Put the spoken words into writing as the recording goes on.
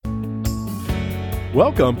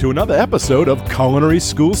Welcome to another episode of Culinary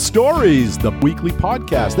School Stories, the weekly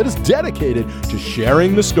podcast that is dedicated to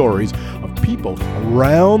sharing the stories of people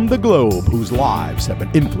around the globe whose lives have been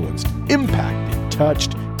influenced, impacted,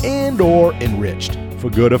 touched, and or enriched, for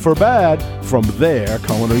good or for bad, from their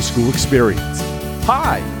culinary school experience.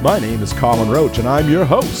 Hi, my name is Colin Roach, and I'm your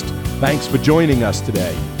host. Thanks for joining us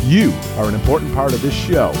today. You are an important part of this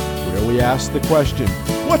show, where we ask the question,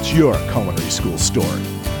 what's your culinary school story?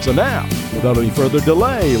 So now, without any further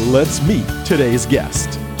delay, let's meet today's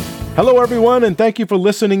guest. Hello, everyone, and thank you for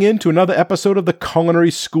listening in to another episode of the Culinary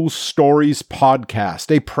School Stories podcast,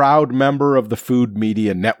 a proud member of the Food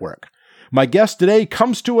Media Network. My guest today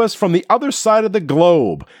comes to us from the other side of the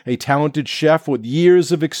globe, a talented chef with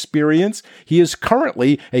years of experience. He is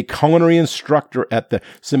currently a culinary instructor at the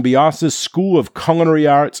Symbiosis School of Culinary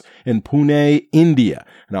Arts in Pune, India.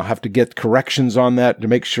 And I'll have to get corrections on that to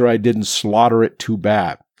make sure I didn't slaughter it too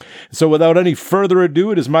bad. So without any further ado,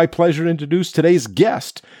 it is my pleasure to introduce today's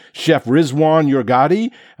guest, Chef Rizwan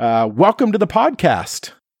Yorgadi. Welcome to the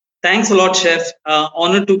podcast. Thanks a lot, Chef.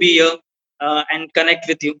 Honored to be here and connect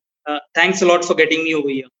with you. Thanks a lot for getting me over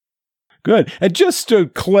here. Good. And just to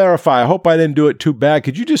clarify, I hope I didn't do it too bad.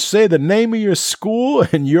 Could you just say the name of your school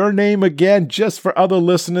and your name again, just for other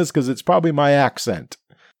listeners, because it's probably my accent?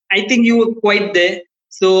 I think you were quite there.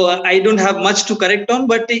 So I don't have much to correct on,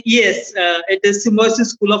 but yes, it is Symbiosis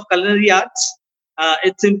School of Culinary Arts.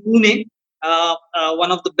 It's in Pune,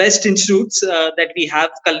 one of the best institutes that we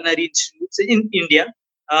have, culinary institutes in India.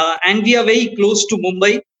 And we are very close to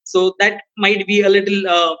Mumbai, so that might be a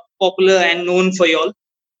little popular and known for y'all.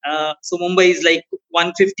 So Mumbai is like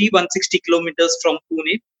 160 kilometers from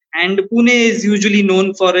Pune. And Pune is usually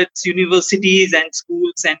known for its universities and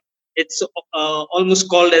schools, and it's almost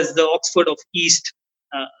called as the Oxford of East.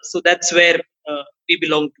 So that's where we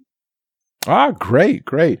belong to. Ah, great.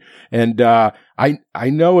 And I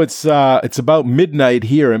know it's about midnight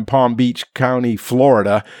here in Palm Beach County,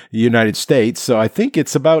 Florida, United States. So I think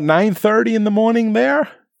it's about 9:30 in the morning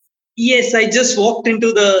there. Yes, I just walked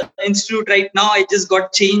into the institute right now. I just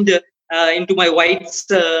got changed into my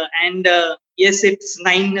whites, and yes, it's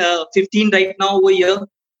 9:15 right now over here.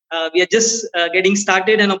 We are just getting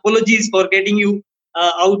started, and apologies for getting you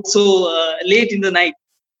out so late in the night.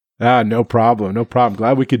 No problem.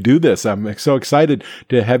 Glad we could do this. I'm so excited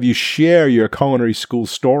to have you share your culinary school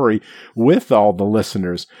story with all the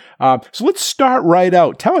listeners. So let's start right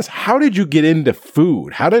out. Tell us, how did you get into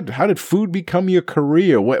food? How did food become your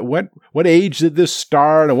career? What age did this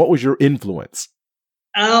start, and what was your influence?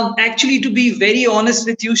 Actually, to be very honest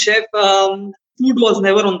with you, Chef, food was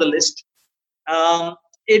never on the list.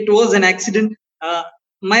 It was an accident.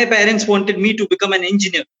 My parents wanted me to become an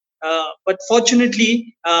engineer. But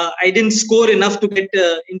fortunately, I didn't score enough to get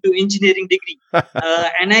into engineering degree,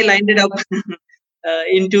 and I landed up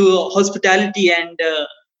into hospitality and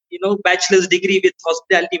bachelor's degree with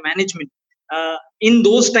hospitality management. In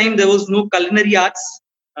those times, there was no culinary arts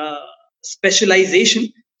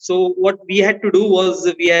specialization. So what we had to do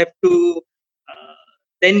was we have to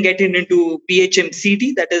then get into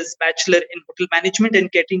BHMCT, that is Bachelor in Hotel Management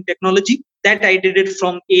and Catering Technology. That I did it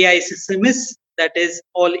from AISSMS. That is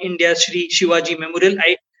All India Shri Shivaji Memorial.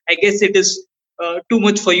 I guess it is too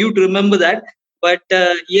much for you to remember that. But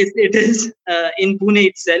yes, it is in Pune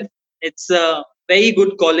itself. It's a very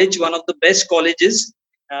good college, one of the best colleges.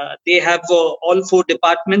 They have all core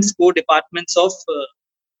departments of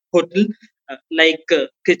hotel, like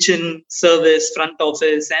kitchen, service, front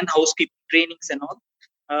office, and housekeeping trainings and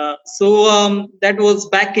all. So that was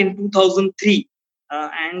back in 2003.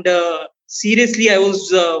 And seriously, I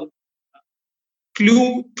was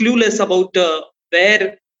clueless about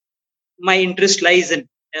where my interest lies in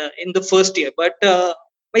the first year. But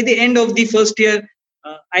by the end of the first year,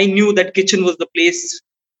 I knew that kitchen was the place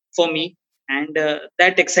for me, and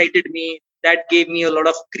that excited me. That gave me a lot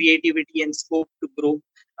of creativity and scope to grow.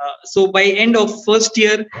 So by end of first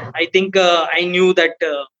year, I think I knew that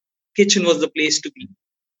kitchen was the place to be.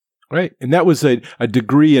 Right. And that was a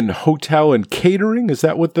degree in hotel and catering? Is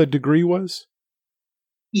that what the degree was?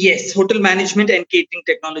 Yes, Hotel Management and Catering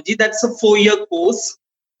Technology. That's a 4-year course.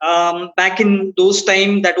 Back in those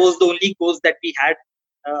time, that was the only course that we had.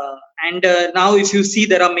 And now if you see,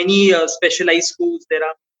 there are many specialized schools. There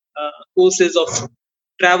are courses of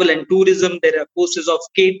travel and tourism. There are courses of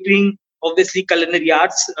catering, obviously culinary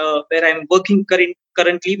arts, where I'm working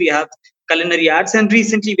currently. We have culinary arts, and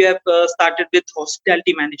recently we have started with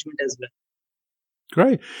hospitality management as well.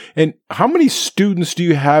 Great. And how many students do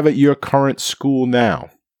you have at your current school now?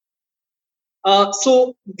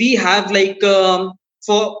 So we have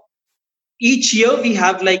for each year we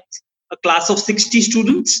have a class of 60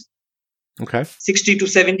 students. Okay. 60 to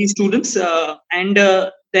 70 students. And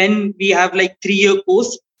then we have like 3-year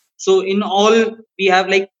course. So in all, we have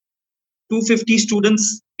like 250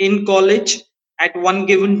 students in college at one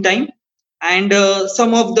given time. And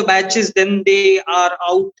some of the batches, then they are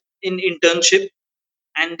out in internship,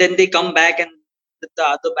 and then they come back and the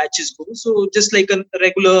other batches go. So just like a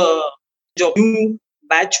regular job. New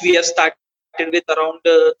batch we have started with around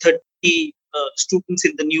 30 students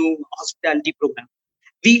in the new hospitality program.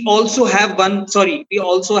 We also have one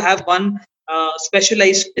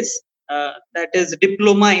specialized course, that is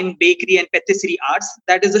diploma in bakery and patisserie arts.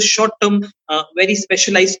 That is a short term, very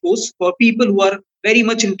specialized course for people who are very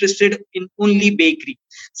much interested in only bakery.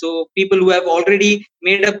 So people who have already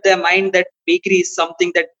made up their mind that bakery is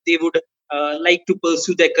something that they would like to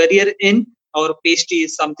pursue their career in, or pastry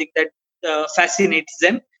is something that fascinates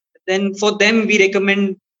them. Then for them we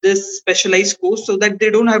recommend this specialized course, so that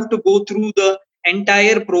they don't have to go through the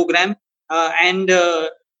entire program. And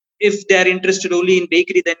if they are interested only in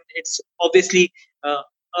bakery, then it's obviously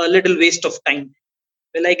a little waste of time.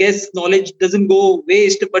 Well, I guess knowledge doesn't go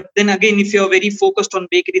waste, but then again, if you're very focused on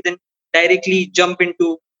bakery, then directly jump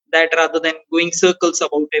into that rather than going circles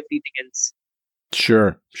about everything else.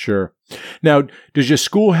 Sure. Now, does your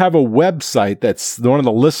school have a website that's one of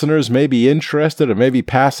the listeners may be interested or maybe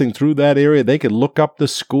passing through that area? They can look up the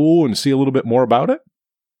school and see a little bit more about it?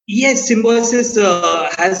 Yes, Symbiosis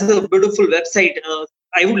has a beautiful website.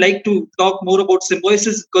 I would like to talk more about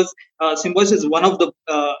Symbiosis because Symbiosis is one of the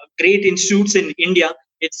great institutes in India.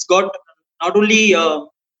 It's got not only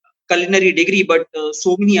culinary degree, but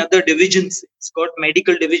so many other divisions. It's got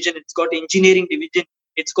medical division, it's got engineering division,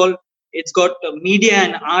 it's got media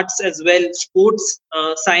and arts as well, sports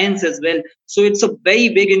science as well. So it's a very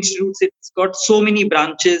big institute. It's got so many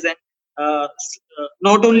branches, and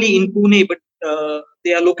not only in Pune, but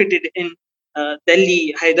they are located in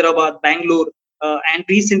Delhi, Hyderabad, Bangalore, and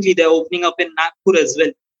recently they're opening up in Nagpur as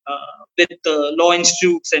well, with law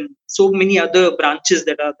institutes and so many other branches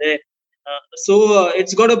that are there. So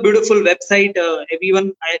it's got a beautiful website.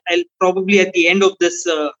 Everyone, I'll probably at the end of this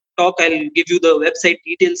talk, I'll give you the website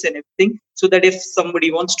details and everything, so that if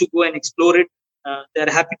somebody wants to go and explore it, they're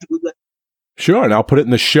happy to do that. Sure, and I'll put it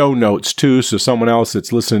in the show notes too, so someone else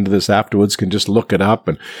that's listening to this afterwards can just look it up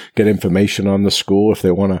and get information on the school if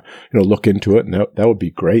they want to, look into it, and that would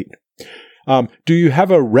be great. Do you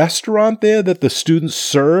have a restaurant there that the students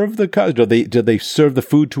serve do they serve the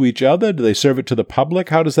food to each other? Do they serve it to the public?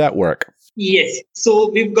 How does that work? Yes, so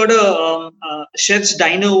we've got a chef's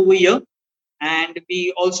diner over here, and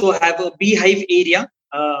we also have a beehive area.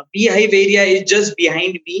 Beehive area is just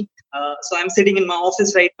behind me. So I'm sitting in my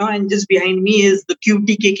office right now, and just behind me is the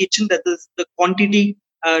QTK kitchen, that is the quantity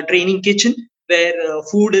training kitchen, where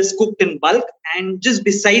food is cooked in bulk. And just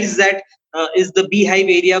besides that is the beehive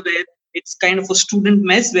area, where it's kind of a student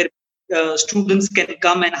mess, where students can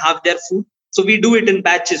come and have their food. So we do it in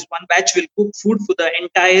batches. One batch will cook food for the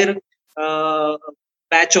entire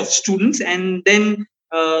batch of students, and then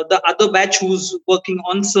the other batch who's working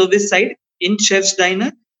on service side in chef's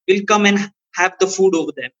diner will come and have the food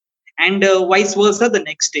over there, and vice versa the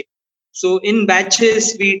next day. So in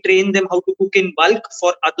batches, we train them how to cook in bulk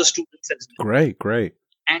for other students as well. Great.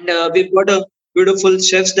 And we've got a beautiful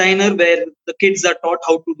chef's diner where the kids are taught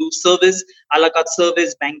how to do service, a la carte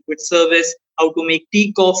service, banquet service, how to make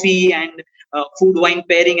tea, coffee, and food wine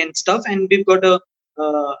pairing and stuff. And we've got a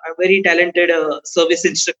very talented service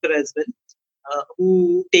instructor as well,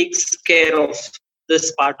 who takes care of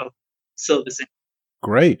this part of servicing.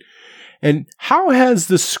 Great. And how has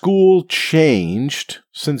the school changed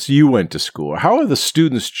since you went to school? How have the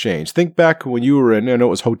students changed? Think back when you were in, I know it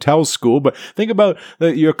was hotel school, but think about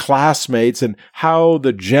your classmates and how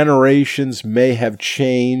the generations may have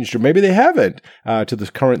changed, or maybe they haven't, to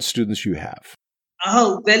the current students you have.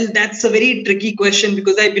 Oh, well, that's a very tricky question,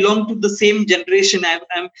 because I belong to the same generation.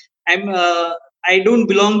 I don't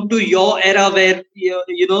belong to your era where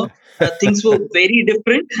things were very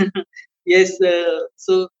different. Yes,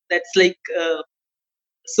 so that's like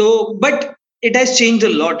but it has changed a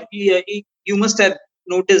lot. You must have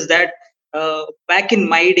noticed that back in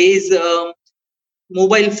my days,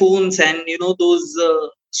 mobile phones and those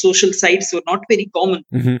social sites were not very common.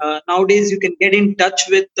 Mm-hmm. Nowadays, you can get in touch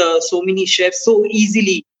with so many chefs so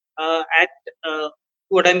easily.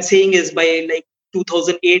 What I'm saying is, by like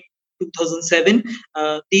 2008, 2007,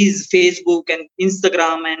 these Facebook and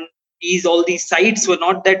Instagram and all these sites were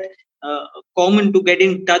not that common to get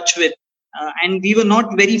in touch with, and we were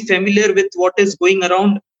not very familiar with what is going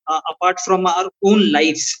around apart from our own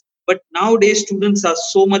lives. But nowadays, students are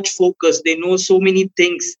so much focused. They know so many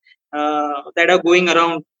things that are going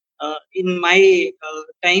around. In my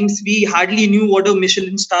times, we hardly knew what a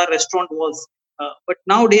Michelin star restaurant was. But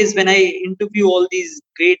nowadays, when I interview all these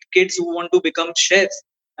great kids who want to become chefs,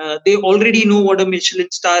 they already know what a Michelin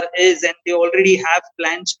star is, and they already have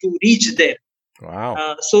plans to reach there.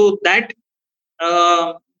 Wow. So that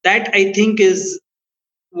I think is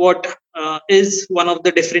what is one of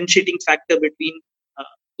the differentiating factor between uh,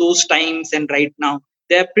 those times and right now.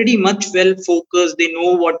 They are pretty much well focused. They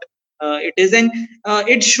know what it is, and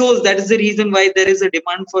it shows that is the reason why there is a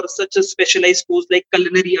demand for such a specialized course like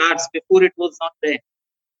culinary arts. Before it was not there.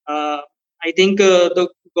 uh, I think the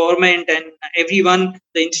government and everyone,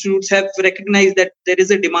 the institutes have recognized that there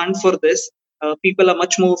is a demand for this. People are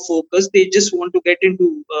much more focused. They just want to get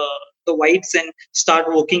into the whites and start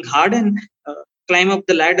working hard and climb up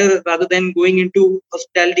the ladder rather than going into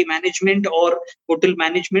hospitality management or hotel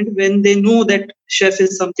management when they know that chef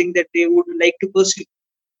is something that they would like to pursue.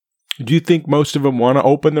 Do you think most of them want to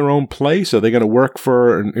open their own place? Are they going to work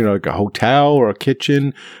for, like a hotel or a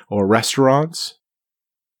kitchen or restaurants?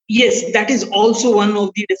 Yes, that is also one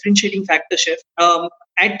of the differentiating factors, chef.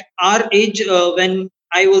 At our age, when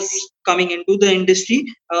I was coming into the industry,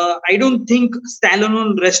 I don't think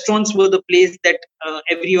standalone restaurants were the place that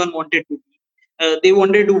everyone wanted to be. They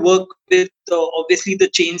wanted to work with obviously the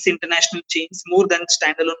chains, international chains, more than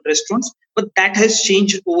standalone restaurants. But that has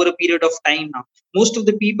changed over a period of time now. Most of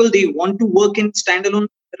the people, they want to work in standalone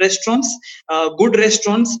restaurants, good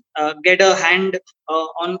restaurants, get a hand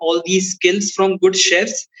on all these skills from good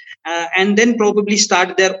chefs, and then probably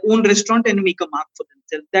start their own restaurant and make a mark for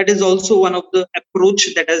themselves. That is also one of the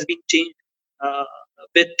approach that has been changed uh,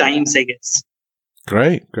 with times, I guess.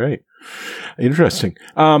 Great. Interesting.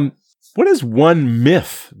 What is one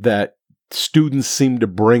myth that students seem to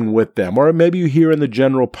bring with them, or maybe you hear in the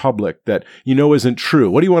general public that isn't true?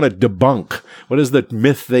 What do you want to debunk? What is the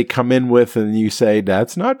myth they come in with and you say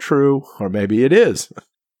that's not true, or maybe it is?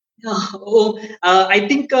 I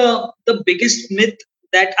think the biggest myth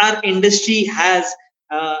that our industry has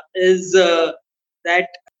is that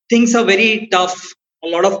things are very tough. A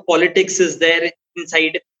lot of politics is there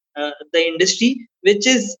inside the industry, which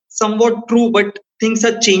is somewhat true, but things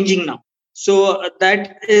are changing now. So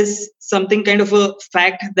that is something kind of a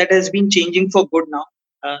fact that has been changing for good now.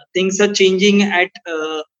 Things are changing at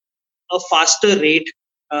a faster rate.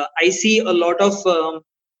 I see a lot of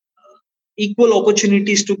equal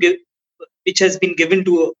opportunities to give, which has been given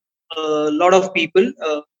to a lot of people,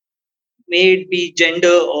 may it be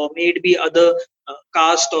gender or may it be other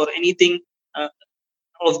caste or anything uh,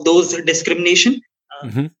 of those discrimination.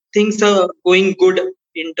 Things are going good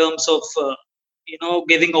in terms of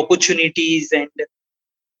giving opportunities and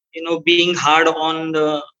being hard on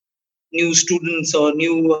the new students or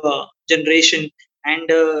new generation and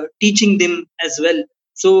teaching them as well.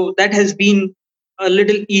 So that has been a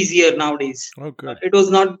little easier nowadays. Oh, good. It was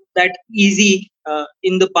not that easy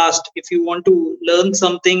in the past. If you want to learn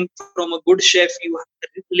something from a good chef, you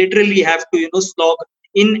literally have to slog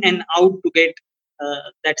in and out to get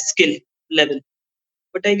that skill level.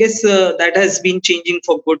 But I guess that has been changing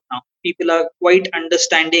for good now. People are quite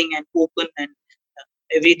understanding and open, and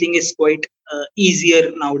everything is quite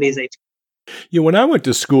easier nowadays, I think. When I went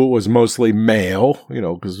to school, it was mostly male,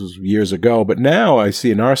 because it was years ago. But now I see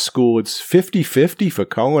in our school, it's 50-50 for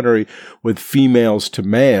culinary with females to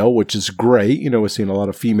male, which is great. We're seeing a lot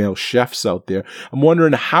of female chefs out there. I'm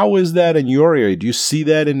wondering, how is that in your area? Do you see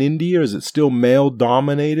that in India? Is it still male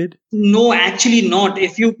dominated? No, actually not.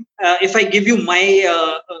 If I give you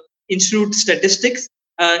my institute statistics,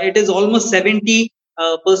 it is almost 70%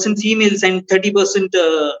 females and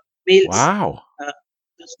 30% males. Wow.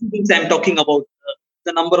 The students I'm talking about,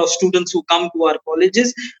 the number of students who come to our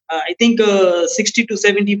colleges, I think 60 to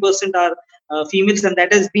 70% are females, and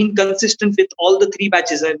that has been consistent with all the three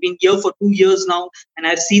batches. I've been here for 2 years now, and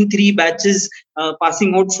I've seen 3 batches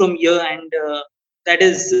passing out from here, and that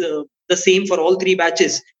is the same for all 3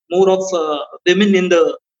 batches. More of women in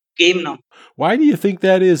the game now. Why do you think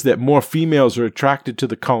that is, that more females are attracted to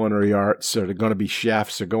the culinary arts, or they're going to be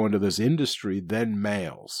chefs or go into this industry than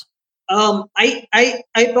males?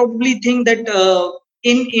 I probably think that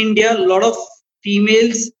in India, a lot of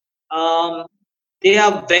females, they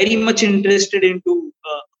are very much interested into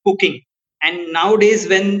cooking. And nowadays,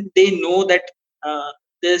 when they know that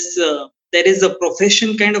this there is a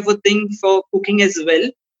profession kind of a thing for cooking as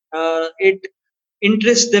well, it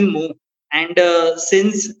interests them more. And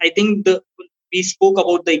since I think we spoke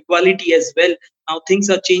about the equality as well, now things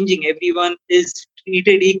are changing. Everyone is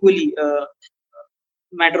treated equally.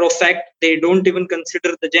 Matter of fact, they don't even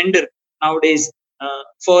consider the gender nowadays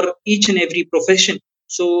for each and every profession.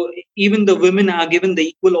 So even the women are given the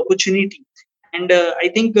equal opportunity. And I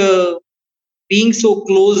think being so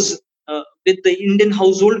close with the Indian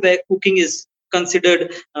household where cooking is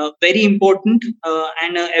considered very important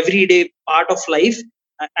and an everyday part of life.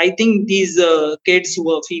 I think these kids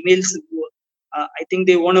who are females, I think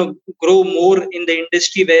they want to grow more in the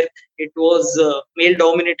industry where it was male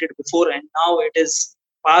dominated before, and now it is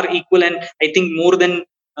far equal, and I think more than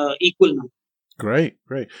equal now. Great,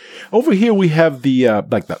 great. Over here we have the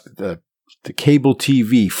like the cable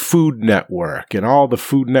TV Food Network and all the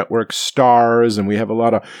Food Network stars, and we have a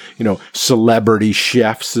lot of, celebrity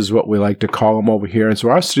chefs is what we like to call them over here. And so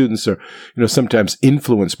our students are, sometimes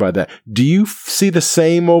influenced by that. Do you see the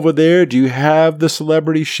same over there? Do you have the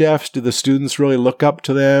celebrity chefs? Do the students really look up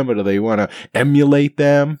to them, or do they want to emulate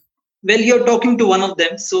them? Well, you're talking to one of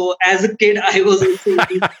them. So as a kid, I was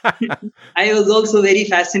also very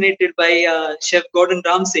fascinated by Chef Gordon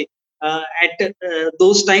Ramsay. At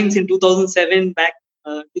those times in 2007,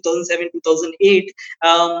 2008,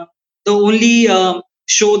 the only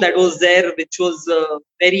show that was there, which was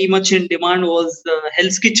very much in demand, was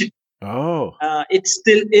Hell's Kitchen. Oh, it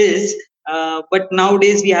still is. But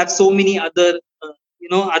nowadays we have so many other,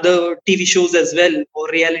 other TV shows as well, or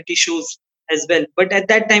reality shows as well. But at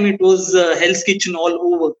that time, it was Hell's Kitchen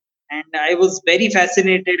all over, and I was very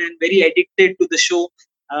fascinated and very addicted to the show,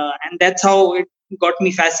 and that's how it got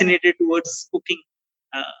me fascinated towards cooking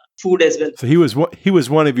food as well. So he was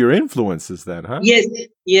one of your influences then, huh?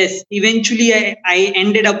 Yes. Eventually, I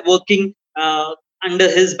ended up working under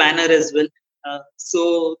his banner as well.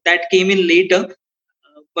 So that came in later,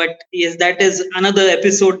 but yes, that is another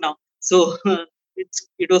episode now. So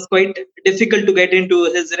it was quite difficult to get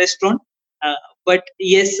into his restaurant. But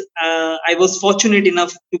yes, I was fortunate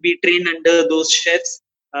enough to be trained under those chefs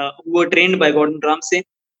who were trained by Gordon Ramsay.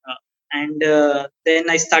 And then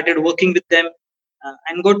I started working with them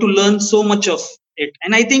and got to learn so much of it.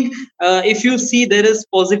 And I think if you see, there is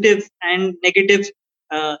positive and negative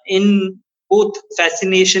in both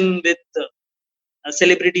fascination with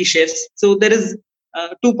celebrity chefs. So there is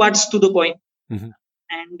two parts to the coin. Mm-hmm.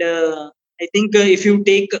 And I think if you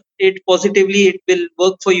take it positively, it will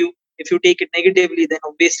work for you. If you take it negatively, then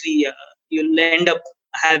obviously you'll end up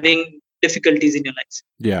having difficulties in your life.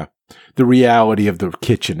 Yeah. The reality of the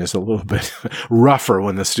kitchen is a little bit rougher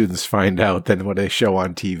when the students find out than what they show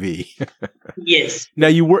on TV. Yes. Now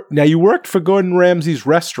you worked for Gordon Ramsay's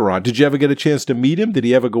restaurant. Did you ever get a chance to meet him? Did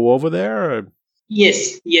he ever go over there? Or?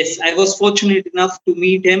 Yes. I was fortunate enough to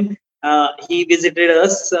meet him. He visited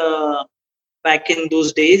us back in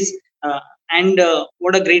those days. And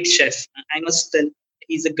what a great chef, I must tell.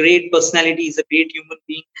 He's a great personality. He's a great human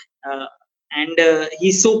being. And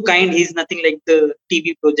he's so kind. He's nothing like the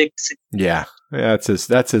TV projects. Yeah, that's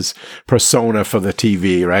his persona for the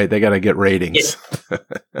TV, right? They got to get ratings.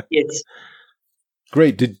 Yes.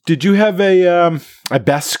 Great. Did you have a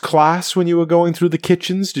best class when you were going through the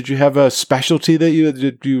kitchens? Did you have a specialty that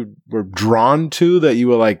you were drawn to, that you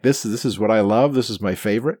were like, this is what I love, this is my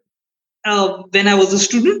favorite? When I was a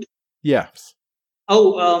student? Yes.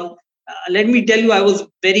 Let me tell you, I was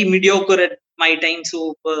very mediocre at my time.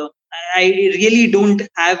 So I really don't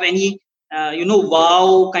have any,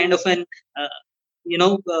 wow kind of an,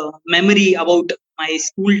 memory about my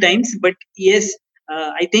school times. But yes,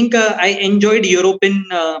 I think I enjoyed European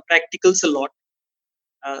practicals a lot.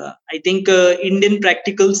 I think Indian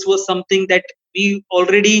practicals was something that we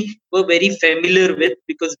already were very familiar with,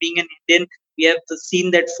 because being an Indian, we have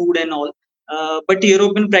seen that food and all. But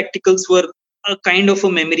European practicals were a kind of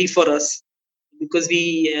a memory for us, because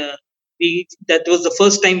that was the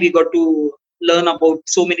first time we got to learn about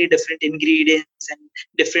so many different ingredients and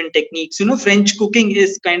different techniques. French cooking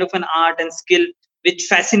is kind of an art and skill which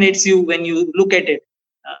fascinates you when you look at it.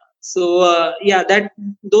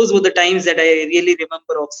 Those were the times that I really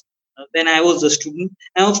remember of when I was a student.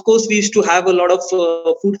 And of course, we used to have a lot of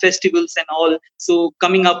food festivals and all. So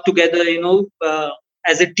coming up together,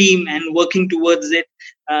 as a team and working towards it,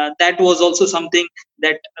 that was also something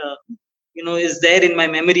that is there in my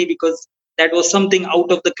memory, because that was something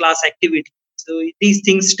out of the class activity. So these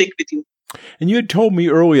things stick with you. And you had told me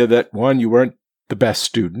earlier that, one, you weren't the best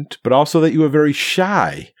student, but also that you were very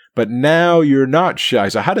shy. But now you're not shy.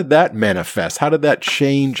 So how did that manifest? How did that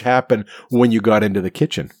change happen when you got into the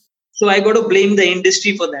kitchen? So I got to blame the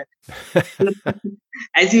industry for that.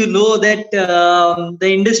 As you know, that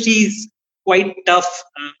the industry is quite tough,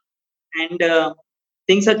 and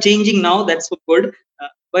things are changing now. That's for good.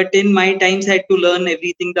 But in my times, I had to learn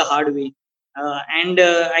everything the hard way. And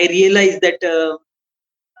I realized that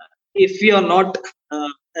if you are not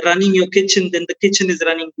running your kitchen, then the kitchen is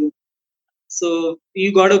running you. So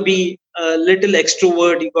you got to be a little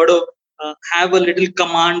extrovert. You got to have a little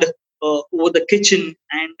command over the kitchen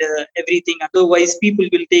and everything. Otherwise, people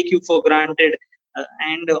will take you for granted,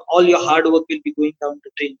 and all your hard work will be going down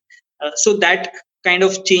the drain. So that kind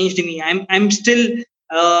of changed me. I'm still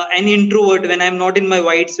an introvert when I'm not in my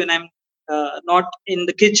whites. When I'm not in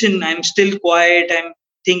the kitchen, I'm still quiet. I'm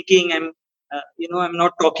thinking. I'm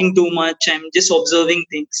not talking too much. I'm just observing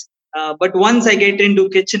things. But once I get into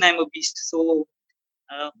kitchen, I'm a beast. So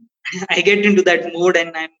um, I get into that mode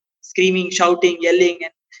and I'm screaming, shouting, yelling,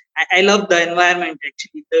 and I love the environment.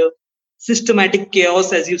 Actually, the systematic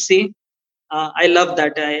chaos, as you say, I love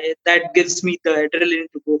that. That gives me the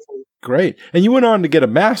adrenaline to go forward. Great. And you went on to get a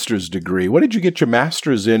master's degree. What did you get your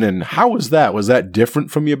master's in, and how was that? Was that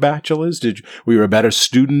different from your bachelor's? Were you a better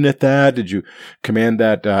student at that? Did you command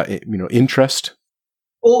that interest?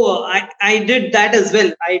 Oh, I did that as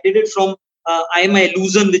well. I did it from IMI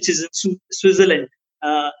Luzern, which is in Switzerland.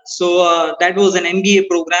 So that was an MBA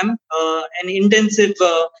program, an intensive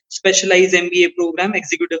specialized MBA program,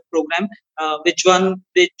 executive program, which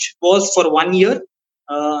was for 1 year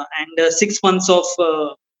and 6 months of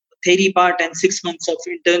theory part and 6 months of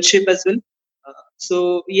internship as well.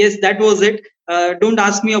 So yes, that was it. Don't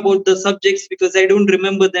ask me about the subjects because I don't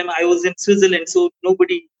remember them. I was in Switzerland, so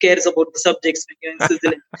nobody cares about the subjects when you're in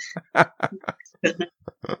Switzerland.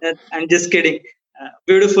 I'm just kidding.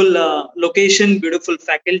 Beautiful location, beautiful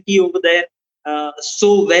faculty over there,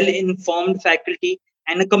 so well informed faculty,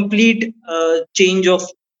 and a complete change of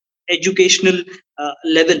educational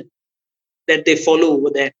level that they follow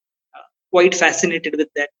over there. Quite fascinated with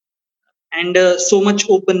that, and so much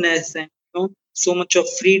openness and so much of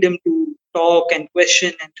freedom to talk and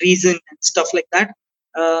question and reason and stuff like that.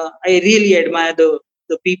 I really admire the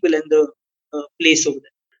people and the place over there.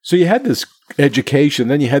 So you had this education,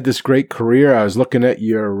 then you had this great career. I was looking at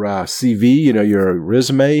your CV, your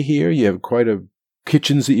resume here. You have quite a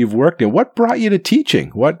kitchens that you've worked in. What brought you to teaching?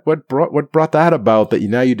 What brought that about that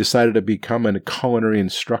now you decided to become a culinary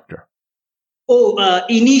instructor? Oh,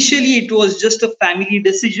 initially it was just a family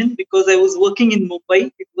decision because I was working in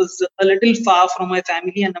Mumbai. It was a little far from my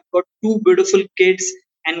family, and I've got two beautiful kids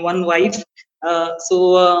and one wife.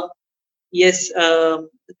 Yes,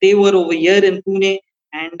 they were over here in Pune,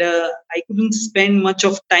 and I couldn't spend much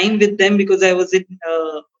of time with them because I was in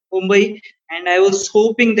Mumbai, and I was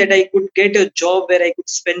hoping that I could get a job where I could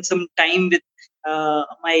spend some time with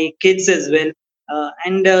my kids as well.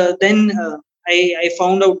 Then I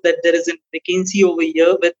found out that there is a vacancy over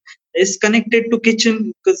here that is connected to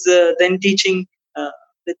kitchen because then teaching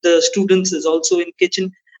with the students is also in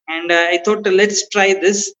kitchen. And I thought, let's try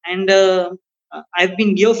this. And I've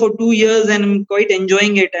been here for 2 years and I'm quite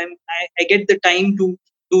enjoying it. I get the time to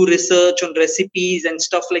do research on recipes and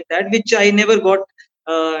stuff like that, which I never got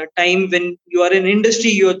time when you are in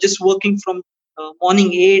industry. You are just working from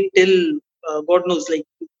morning 8 till God knows, like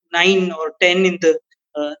 9 or 10 in the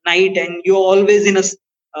night, and you're always in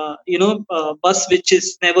a bus which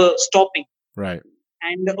is never stopping. Right.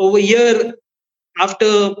 And over here,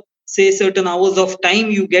 after say certain hours of time,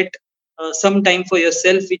 you get some time for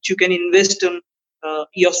yourself, which you can invest in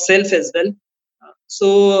yourself as well.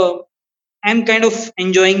 So I'm kind of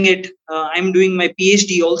enjoying it. I'm doing my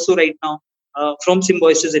PhD also right now from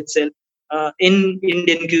Symbiosis itself in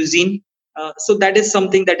Indian cuisine. So that is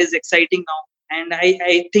something that is exciting now. And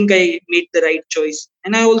I think I made the right choice.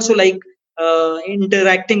 And I also like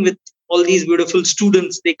interacting with all these beautiful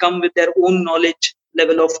students. They come with their own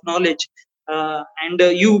level of knowledge. And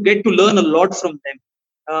you get to learn a lot from them.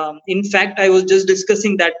 In fact, I was just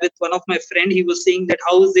discussing that with one of my friend. He was saying that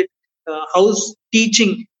how's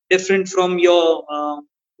teaching different from your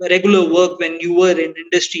regular work when you were in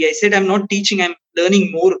industry? I said, I'm not teaching, I'm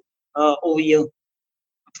learning more over here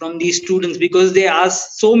from these students because they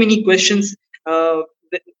ask so many questions.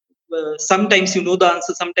 Sometimes you know the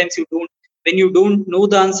answer, sometimes you don't. When you don't know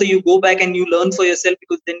the answer, you go back and you learn for yourself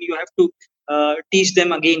because then you have to teach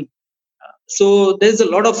them again. So there's a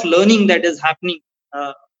lot of learning that is happening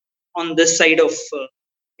on this side of,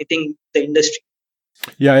 I think, the industry.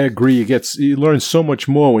 Yeah, I agree. You learn so much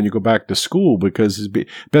more when you go back to school because the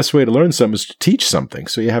best way to learn something is to teach something.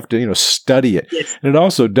 So you have to, study it. Yes. And it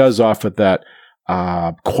also does offer that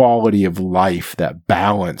quality of life, that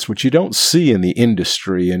balance, which you don't see in the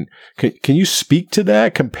industry. And can you speak to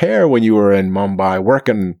that? Compare when you were in Mumbai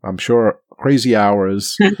working, I'm sure, crazy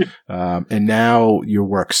hours, and now your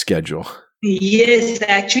work schedule. Yes,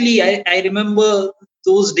 actually, I remember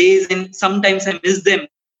those days, and sometimes I miss them.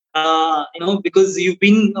 Because you've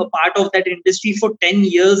been a part of that industry for 10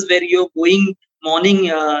 years, where you're going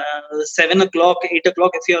morning 7 o'clock, 8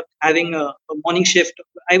 o'clock if you're having a morning shift.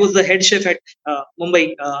 I was the head chef at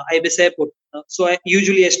Mumbai Ibis Airport, so I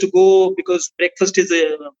usually has to go because breakfast is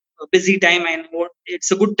busy time, and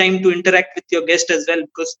it's a good time to interact with your guest as well,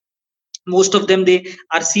 because most of them, they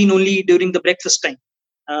are seen only during the breakfast time.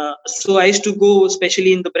 So I used to go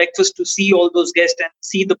especially in the breakfast to see all those guests and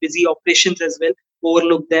see the busy operations as well,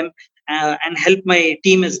 overlook them, and help my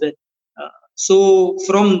team as well. So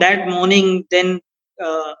from that morning, then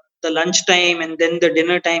the lunch time, and then the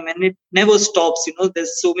dinner time, and it never stops.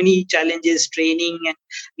 There's so many challenges, training and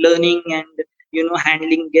learning, and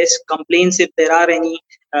handling guest complaints if there are any,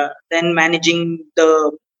 then managing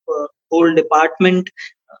the whole department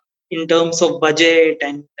in terms of budget,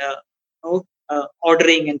 and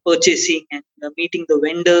ordering and purchasing, and meeting the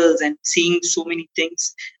vendors and seeing so many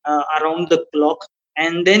things around the clock.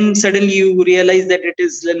 And then suddenly you realize that it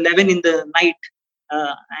is 11 in the night,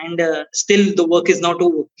 and still the work is not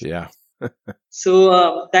over. Yeah.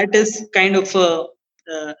 So that is kind of a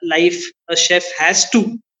life a chef has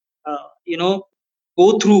to,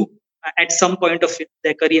 go through at some point of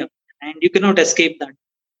their career, and you cannot escape that.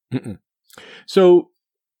 Mm-mm. So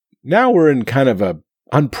now we're in kind of a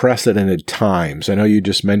unprecedented times. I know you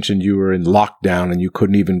just mentioned you were in lockdown and you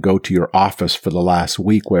couldn't even go to your office for the last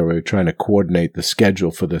week, where we were trying to coordinate the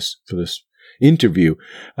schedule for this interview.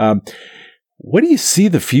 What do you see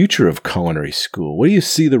the future of culinary school? Where do you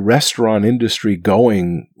see the restaurant industry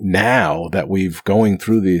going now that we've going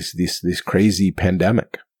through this crazy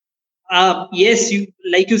pandemic? Yes,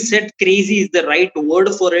 like you said, crazy is the right word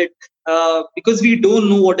for it, because we don't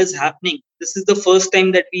know what is happening. This is the first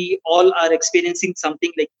time that we all are experiencing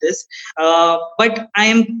something like this. But I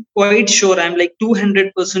am quite sure, I'm like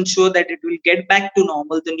 200% sure that it will get back to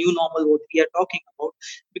normal, the new normal, what we are talking about,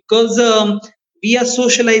 because we are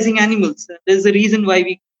socializing animals. There's a reason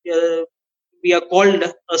why we are called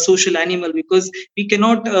a social animal, because we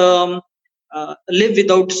cannot live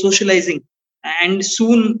without socializing. And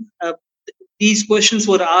soon these questions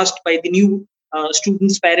were asked by the new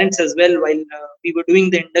students' parents as well, while we were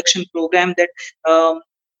doing the induction program, that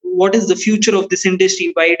what is the future of this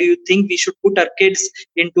industry? Why do you think we should put our kids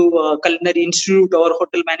into a culinary institute or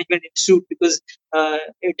hotel management institute? Because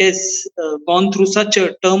it has gone through such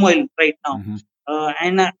a turmoil right now. Mm-hmm.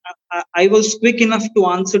 And I was quick enough to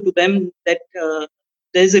answer to them that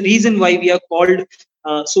there's a reason why we are called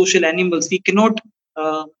social animals. We cannot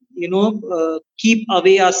keep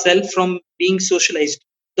away ourselves from being socialized.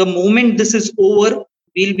 The moment this is over,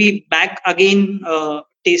 we'll be back again,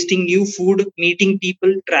 tasting new food, meeting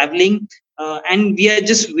people, traveling, and we are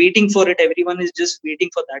just waiting for it. Everyone is just waiting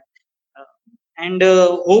for that, and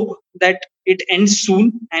hope that it ends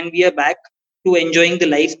soon and we are back to enjoying the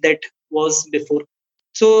life that was before.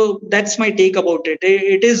 So that's my take about it.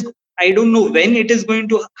 It is, I don't know when it is going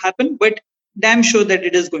to happen, but damn sure that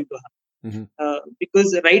it is going to happen.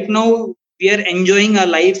 Because right now we are enjoying our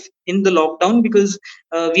life in the lockdown, because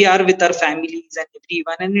we are with our families and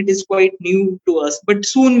everyone, and it is quite new to us. But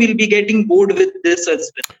soon we'll be getting bored with this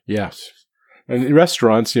as well. Yes. And in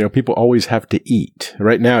restaurants, people always have to eat.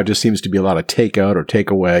 Right now, it just seems to be a lot of takeout or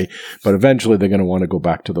takeaway, but eventually they're going to want to go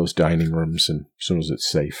back to those dining rooms, and as soon as it's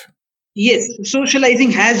safe. Yes,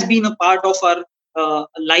 socializing has been a part of our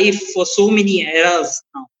life for so many eras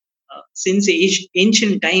now. Since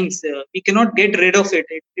ancient times, we cannot get rid of it.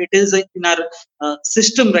 It is in our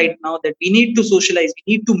system right now that we need to socialize.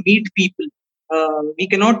 We need to meet people. We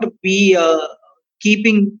cannot be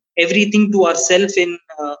keeping everything to ourselves in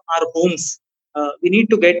our homes. We need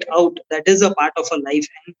to get out. That is a part of our life,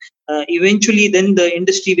 and eventually, then the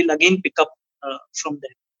industry will again pick up from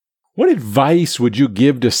there. What advice would you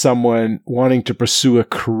give to someone wanting to pursue a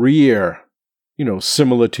career,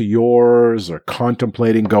 similar to yours, or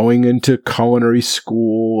contemplating going into culinary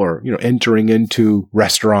school, or, entering into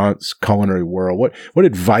restaurants, culinary world? What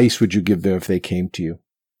advice would you give them if they came to you?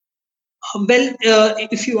 Well,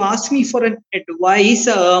 if you ask me for an advice,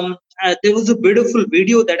 there was a beautiful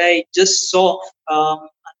video that I just saw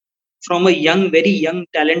from a very young,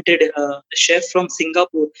 talented chef from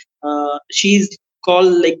Singapore. She's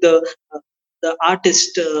called like the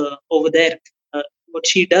artist over there. What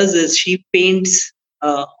she does is she paints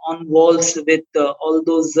on walls with all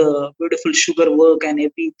those beautiful sugar work and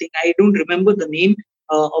everything. I don't remember the name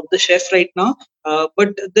of the chef right now,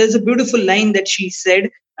 but there's a beautiful line that she said.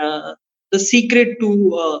 The secret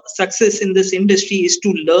to success in this industry is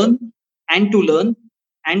to learn and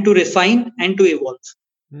to refine and to evolve.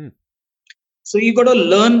 So you got to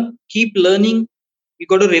learn, keep learning. You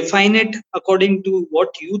got to refine it according to what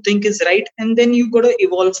you think is right, and then you got to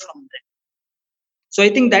evolve from there. So I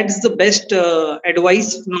think that's the best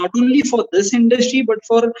advice, not only for this industry, but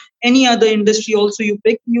for any other industry also you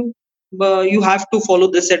pick. You you have to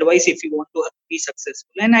follow this advice if you want to be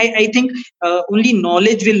successful. And I think only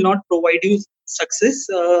knowledge will not provide you success.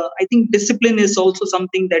 I think discipline is also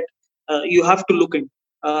something that you have to look in.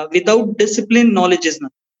 Without discipline, knowledge is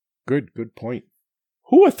nothing. Good point.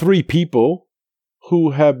 Who are three people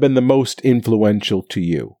who have been the most influential to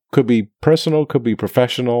you? Could be personal, could be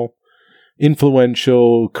professional,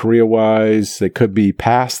 influential, career-wise. They could be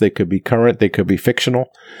past, they could be current, they could be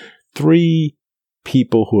fictional. Three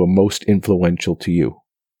people who are most influential to you.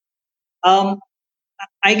 I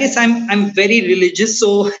guess I'm very religious,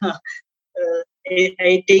 so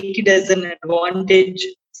I take it as an advantage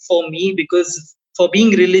for me, because for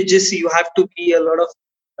being religious, you have to be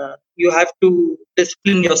you have to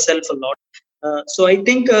discipline yourself a lot. So I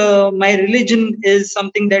think my religion is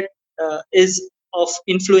something that is of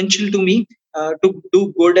influential to me to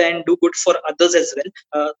do good and do good for others as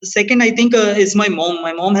well. The second, I think, is my mom.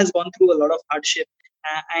 My mom has gone through a lot of hardship,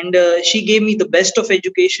 and she gave me the best of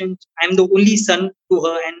education. I'm the only son to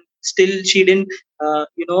her, and still she didn't,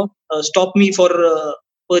 stop me for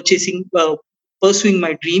pursuing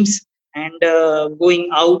my dreams and going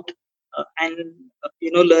out and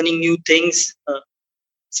learning new things.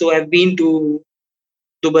 So I've been to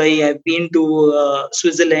Dubai, I've been to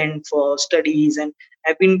Switzerland for studies, and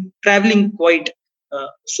I've been traveling quite.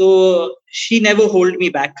 So she never hold me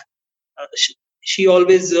back. She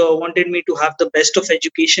always wanted me to have the best of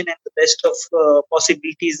education and the best of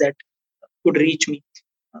possibilities that could reach me.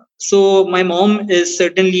 So my mom is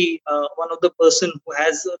certainly one of the person who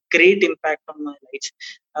has a great impact on my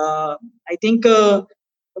life. I think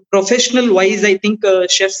professional wise, I think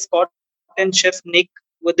Chef Scott and Chef Nick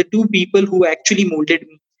were the two people who actually molded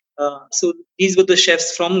me. So these were the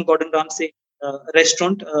chefs from Gordon Ramsay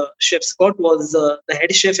restaurant. Chef Scott was the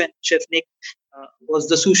head chef, and Chef Nick was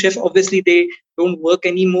the sous chef. Obviously, they don't work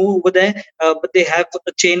anymore over there, but they have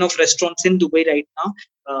a chain of restaurants in Dubai right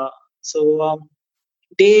now. So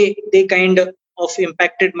they kind of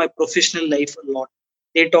impacted my professional life a lot.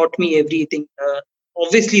 They taught me everything.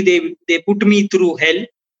 Obviously, they put me through hell,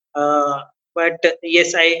 but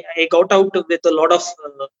yes, I got out with a lot of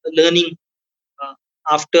learning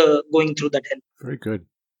after going through that hell. Very good.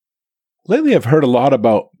 Lately, I've heard a lot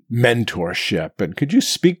about mentorship. And could you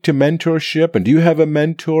speak to mentorship? And do you have a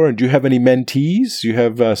mentor? And do you have any mentees? Do you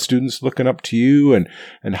have students looking up to you? And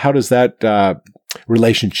how does that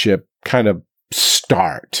relationship kind of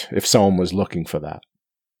start if someone was looking for that?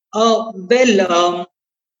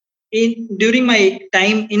 During my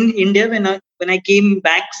time in India, when I came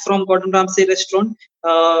back from Gordon Ramsay restaurant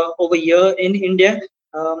over here in India,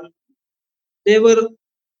 there were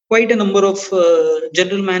quite a number of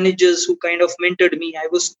general managers who kind of mentored me. I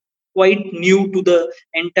was quite new to the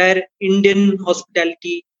entire Indian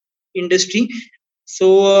hospitality industry,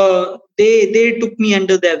 so they took me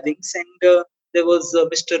under their wings, and there was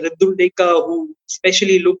Mr. Ridul Deka, who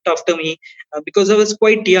specially looked after me because I was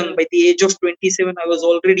quite young. By the age of 27, I was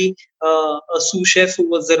already a sous chef who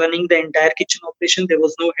was running the entire kitchen operation. There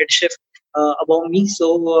was no head chef above me,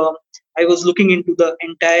 so I was looking into the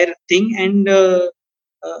entire thing, and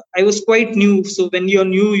I was quite new. So when you're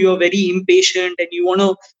new, you're very impatient and you want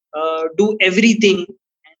to do everything.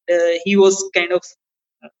 And he was kind of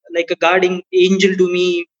like a guardian angel to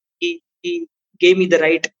me. He gave me the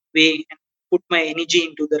right way and put my energy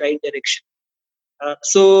into the right direction.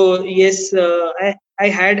 So yes, I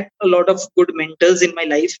had a lot of good mentors in my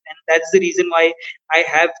life, and that's the reason why I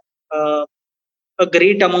have a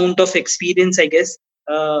great amount of experience, I guess,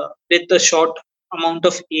 with a short amount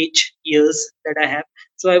of years that I have.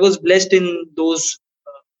 So I was blessed in those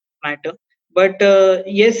matter. But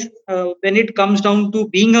yes, when it comes down to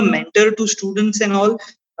being a mentor to students and all,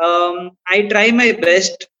 I try my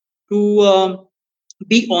best to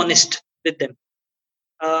be honest with them.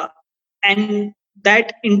 And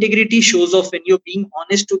that integrity shows off when you're being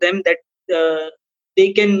honest to them, that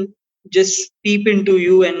they can just peep into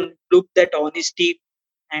you and look that honesty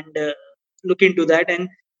and look into that and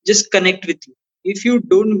just connect with you. If you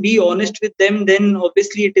don't be honest with them, then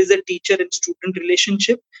obviously it is a teacher and student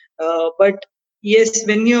relationship. But yes,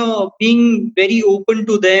 when you're being very open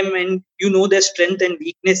to them and you know their strength and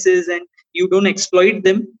weaknesses and you don't exploit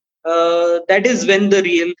them, that is when the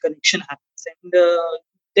real connection happens. And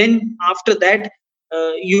then after that,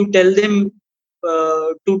 you tell them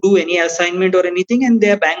to do any assignment or anything, and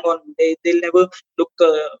they're bang on. They'll never look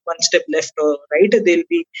one step left or right. They'll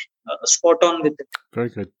be spot on with it. Very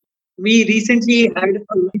good. We recently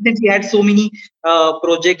had so many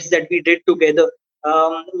projects that we did together.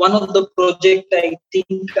 One of the project, I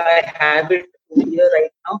think I have it over here right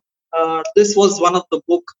now. This was one of the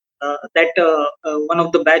book that one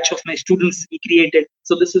of the batch of my students we created.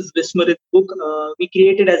 So this is Vismarit's book. We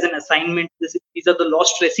created as an assignment. These are the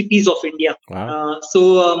lost recipes of India. Wow.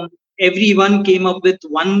 Everyone came up with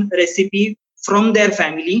one recipe from their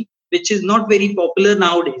family, which is not very popular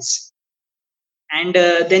nowadays. And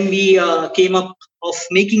then we came up of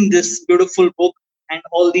making this beautiful book and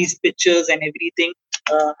all these pictures and everything.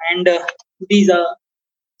 And these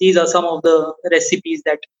are some of the recipes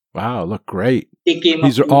that Wow, look great. they came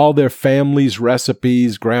These up are with. all their family's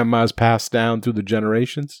recipes, grandma's passed down through the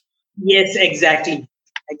generations? Yes, exactly.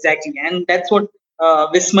 And that's what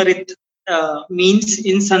Vismarit means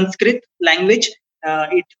in Sanskrit language.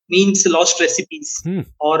 It means lost recipes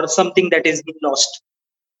or something that has been lost.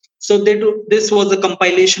 So this was a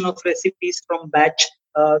compilation of recipes from batch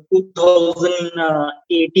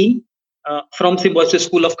 2018 from Symbiosis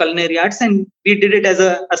School of Culinary Arts, and we did it as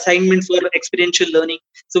an assignment for experiential learning.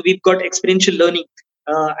 So we've got experiential learning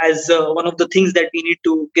as one of the things that we need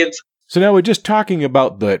to give. So now we're just talking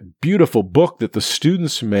about the beautiful book that the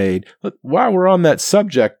students made. While we're on that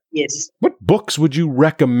subject, yes, what books would you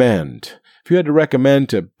recommend? If you had to recommend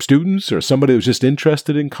to students or somebody who's just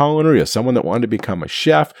interested in culinary or someone that wanted to become a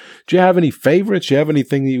chef, do you have any favorites? Do you have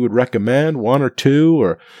anything that you would recommend, one or two?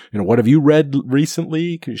 Or what have you read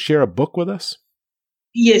recently? Can you share a book with us?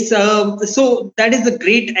 Yes, so that is a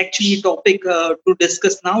great actually topic to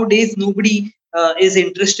discuss. Nowadays, nobody is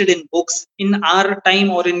interested in books. In our time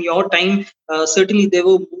or in your time, certainly there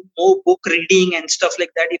were more book reading and stuff like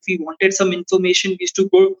that. If we wanted some information, we used to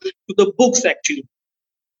go to the books actually,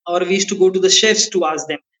 or we used to go to the chefs to ask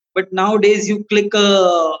them. But nowadays, you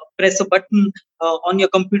press a button on your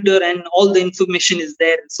computer, and all the information is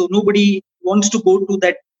there. So nobody wants to go to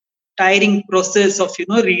that tiring process of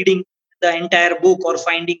reading the entire book or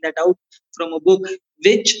finding that out from a book,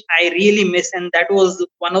 which I really miss. And that was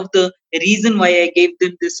one of the reason why I gave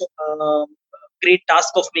them this great task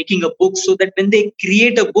of making a book, so that when they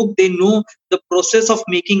create a book, they know the process of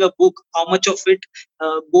making a book, how much of it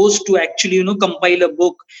goes to actually compile a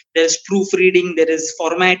book. There's proofreading, there is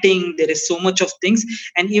formatting, there is so much of things,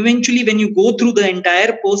 and eventually when you go through the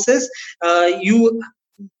entire process, you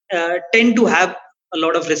tend to have a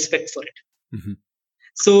lot of respect for it. Mm-hmm.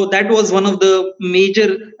 So that was one of the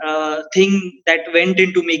major thing that went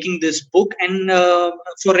into making this book. And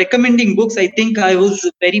for recommending books, I think I was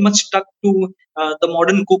very much stuck to the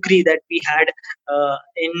modern cookery that we had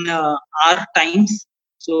in our times.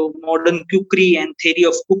 So Modern Cookery and Theory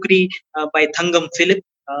of Cookery by Thangam Philip.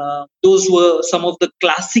 Those were some of the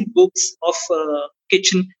classic books of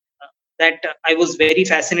kitchen that I was very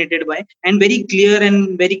fascinated by, and very clear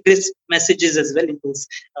and very crisp messages as well in those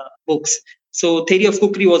books. So Theory of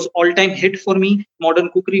Cookery was all-time hit for me. Modern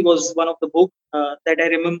Cookery was one of the books that I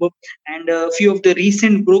remember. And a few of the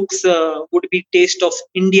recent books would be Taste of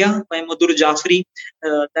India by Madhur Jaffrey.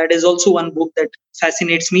 That is also one book that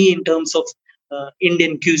fascinates me in terms of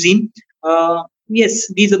Indian cuisine.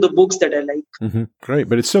 Yes, these are the books that I like. Mm-hmm. Great,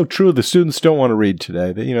 but it's so true. The students don't want to read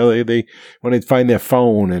today. They want to find their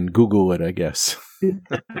phone and Google it, I guess.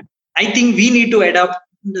 I think we need to adapt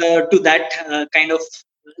to that kind of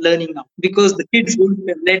learning now, because the kids won't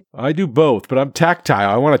let. I do both, but I'm tactile.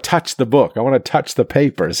 I want to touch the book. I want to touch the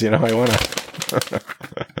papers. I want to.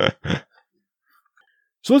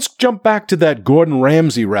 So let's jump back to that Gordon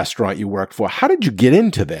Ramsay restaurant you worked for. How did you get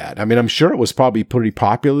into that? I mean, I'm sure it was probably pretty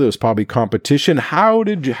popular. There was probably competition. How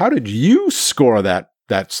did you score that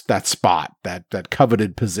spot, that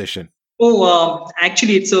coveted position?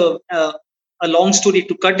 Actually, it's a long story.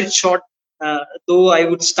 To cut it short, though, I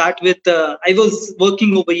would start with I was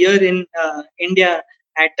working over here in India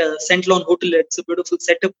at St. Lawn Hotel. It's a beautiful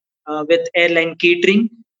setup with airline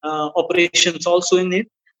catering operations also in it.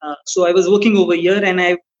 So I was working over here, and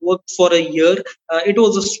I worked for a year. It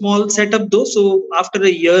was a small setup though. So after a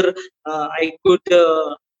year, I could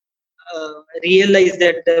realize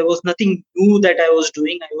that there was nothing new that I was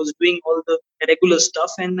doing. I was doing all the regular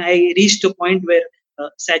stuff, and I reached a point where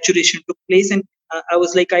saturation took place, and I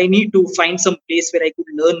was like, I need to find some place where I could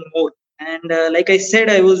learn more. And like I said,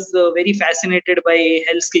 I was very fascinated by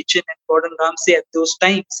Hell's Kitchen and Gordon Ramsay at those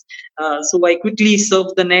times. So I quickly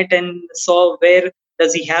surfed the net and saw where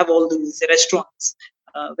does he have all these restaurants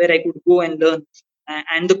where I could go and learn.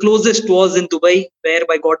 And the closest was in Dubai, where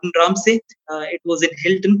by Gordon Ramsay. It was in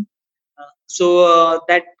Hilton. So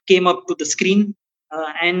that came up to the screen.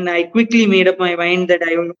 And I quickly made up my mind that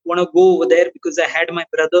I want to go over there, because I had my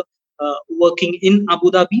brother working in Abu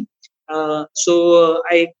Dhabi. So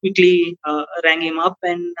I quickly rang him up,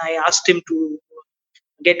 and I asked him to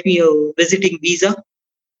get me a visiting visa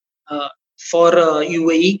for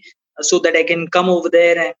UAE, so that I can come over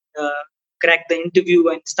there and crack the interview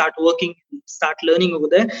and start working, start learning over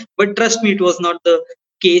there. But trust me, it was not the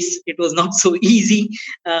case. It was not so easy.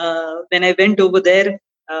 When I went over there,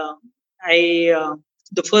 I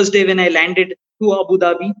the first day when I landed to Abu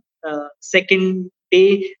Dhabi, second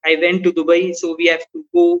day I went to Dubai. So we have to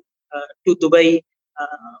go to Dubai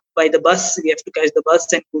by the bus. We have to catch the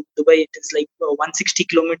bus and go to Dubai. It is like 160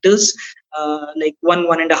 kilometers, like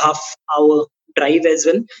one and a half hour drive as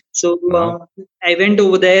well. So I went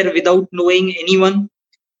over there without knowing anyone,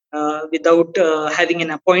 without having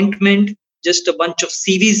an appointment, just a bunch of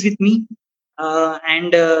CVs with me.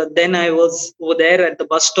 And then I was over there at the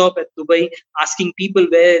bus stop at Dubai asking people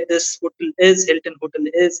where this hotel is, Hilton Hotel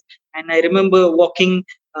is. And I remember walking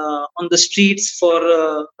on the streets for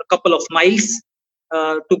a couple of miles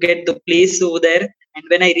to get the place over there. And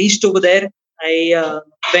when I reached over there, I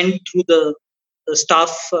went through the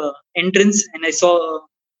staff entrance, and I saw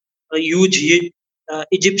a huge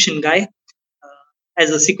Egyptian guy as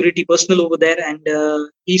a security personnel over there, and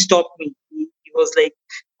he stopped me. He was like,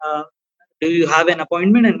 do you have an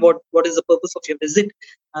appointment, and what is the purpose of your visit?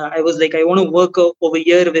 I was like, I want to work over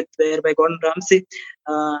here with by Gordon Ramsay.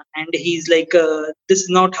 And he's like, this is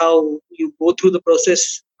not how you go through the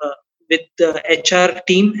process with the HR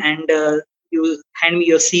team, and you hand me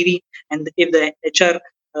your CV, and if the HR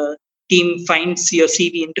team finds your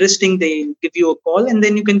CV interesting, they give you a call, and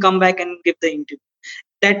then you can come back and give the interview.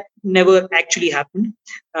 That never actually happened.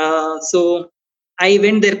 So I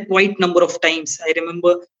went there quite number of times. I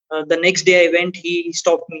remember the next day I went, he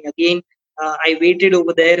stopped me again. I waited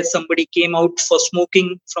over there. Somebody came out for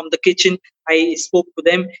smoking from the kitchen. I spoke to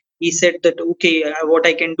them. He said that, okay, what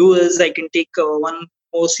I can do is I can take one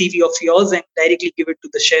more CV of yours and directly give it to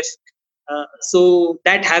the chef. So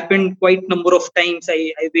that happened quite number of times.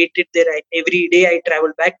 I waited there. Every day I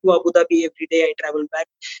traveled back to Abu Dhabi. Every day I traveled back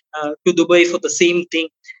to Dubai for the same thing.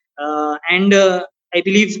 And I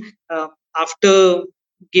believe after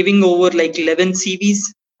giving over like 11 CVs,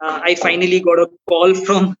 I finally got a call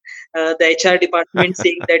from the HR department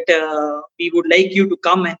saying that we would like you to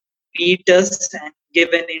come and meet us and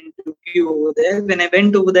give an interview over there. When I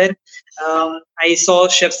went over there, I saw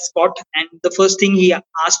Chef Scott, and the first thing he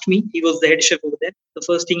asked me, he was the head chef over there. The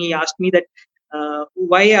first thing he asked me that,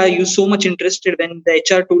 why are you so much interested when the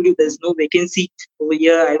HR told you there's no vacancy over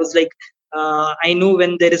here? I was like, I know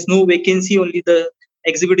when there is no vacancy, only the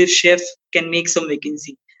executive chef can make some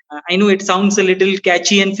vacancy. I know it sounds a little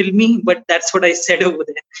catchy and filmy, but that's what I said over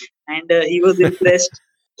there. And he was impressed,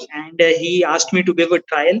 and he asked me to give a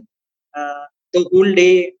trial. The whole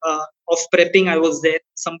day of prepping, I was there.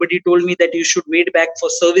 Somebody told me that you should wait back for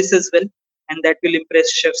service as well, and that will impress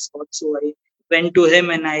Chef Scott. So I went to him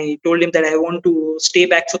and I told him that I want to stay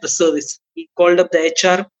back for the service. He called up the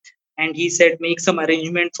HR and he said, make some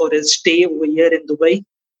arrangement for his stay over here in Dubai,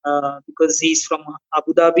 because he's from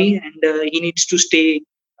Abu Dhabi, and he needs to stay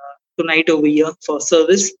tonight over here for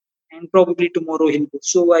service, and probably tomorrow he'll go.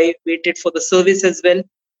 So I waited for the service as well,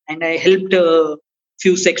 and I helped a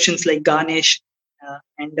few sections like garnish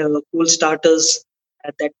and cool starters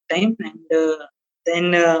at that time. And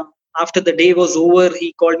then after the day was over,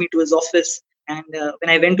 he called me to his office, and when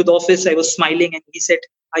I went to the office, I was smiling, and he said,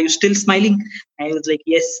 are you still smiling? I was like,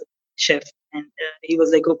 yes, chef. And he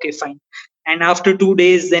was like, okay, fine. And after 2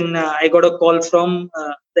 days, then I got a call from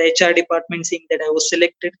the HR department saying that I was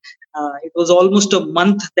selected. It was almost a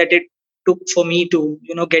month that it took for me to,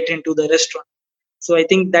 get into the restaurant. So I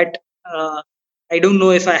think that I don't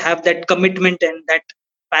know if I have that commitment and that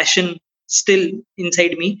passion still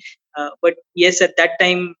inside me. But yes, at that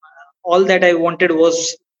time, all that I wanted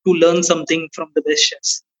was to learn something from the best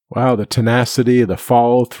chefs. Wow, the tenacity, the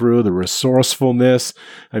follow through, the resourcefulness.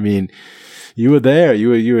 I mean, you were there.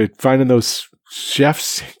 You were finding those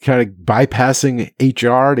chefs, kind of bypassing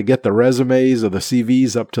HR to get the resumes or the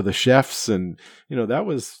CVs up to the chefs, and that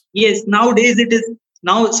was. Yes, nowadays it is.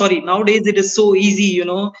 Nowadays it is so easy. You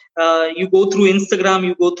go through Instagram,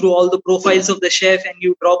 you go through all the profiles of the chef, and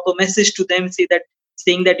you drop a message to them,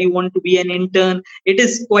 saying that you want to be an intern. It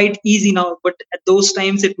is quite easy now, but at those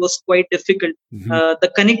times it was quite difficult. Mm-hmm.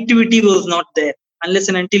 The connectivity was not there unless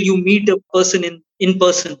and until you meet a person in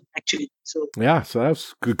person, actually. So yeah, so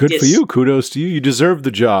that's good yes. For you. Kudos to you. You deserve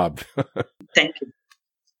the job. Thank you.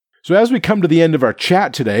 So as we come to the end of our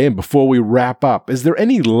chat today, and before we wrap up, is there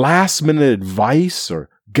any last minute advice or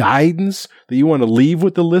guidance that you want to leave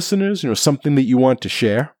with the listeners? Something that you want to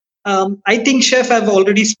share? I think, Chef, I've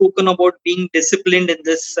already spoken about being disciplined in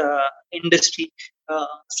this industry.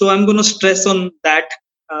 So I'm going to stress on that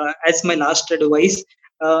as my last advice.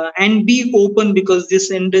 And be open, because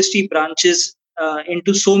this industry branches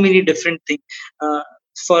into so many different things.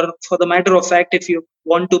 For the matter of fact, if you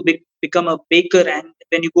want to become a baker, and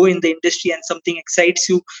when you go in the industry and something excites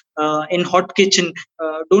you in hot kitchen,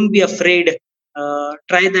 don't be afraid.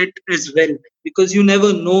 Try that as well, because you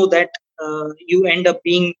never know that you end up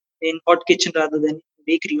being in hot kitchen rather than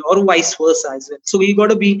bakery, or vice versa as well. So you got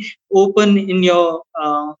to be open in your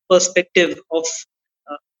perspective of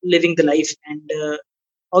living the life, and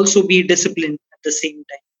also be disciplined at the same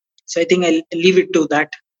time. So I think I'll leave it to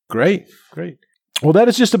that. Great. Well, that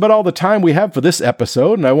is just about all the time we have for this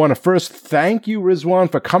episode, and I want to first thank you,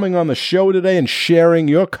 Rizwan, for coming on the show today and sharing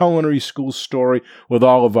your culinary school story with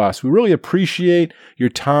all of us. We really appreciate your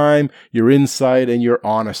time, your insight, and your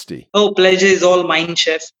honesty. Oh, pleasure is all mine,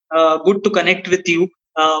 Chef. Good to connect with you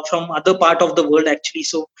from other part of the world, actually.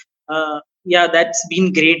 So, yeah, that's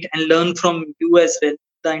been great, and learn from you as well.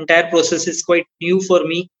 The entire process is quite new for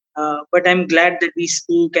me. But I'm glad that we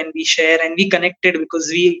spoke and we share and we connected, because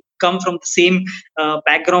we come from the same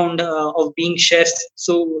background of being chefs.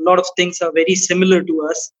 So a lot of things are very similar to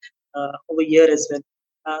us over here as well.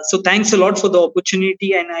 So thanks a lot for the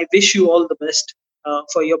opportunity, and I wish you all the best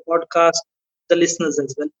for your podcast, the listeners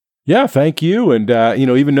as well. Yeah, thank you. And,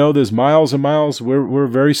 even though there's miles and miles, we're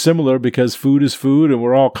very similar, because food is food, and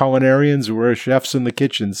we're all culinarians, we're chefs in the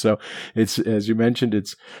kitchen. So it's, as you mentioned,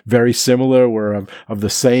 it's very similar. We're of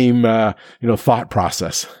the same, thought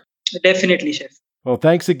process. Definitely, Chef. Well,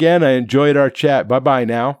 thanks again. I enjoyed our chat. Bye-bye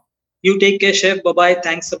now. You take care, Chef. Bye-bye.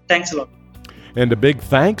 Thanks a lot. And a big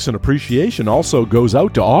thanks and appreciation also goes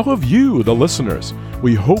out to all of you, the listeners.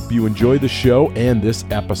 We hope you enjoy the show and this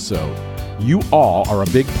episode. You all are a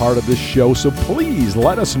big part of this show, so please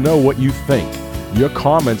let us know what you think. Your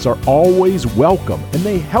comments are always welcome, and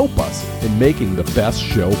they help us in making the best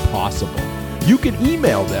show possible. You can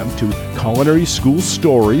email them to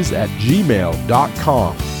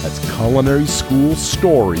culinaryschoolstories@gmail.com. That's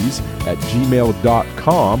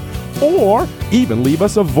culinaryschoolstories@gmail.com, or even leave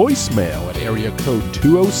us a voicemail at area code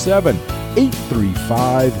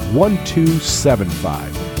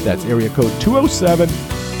 207-835-1275. That's area code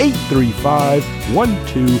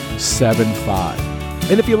 207-835-1275.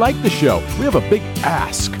 And if you like the show, we have a big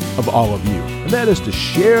ask of all of you, and that is to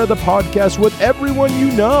share the podcast with everyone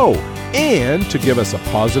you know, and to give us a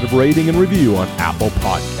positive rating and review on Apple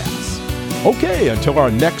Podcasts. Okay, until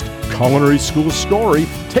our next Culinary School Story,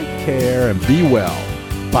 take care and be well.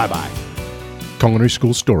 Bye-bye. Culinary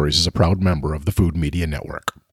School Stories is a proud member of the Food Media Network.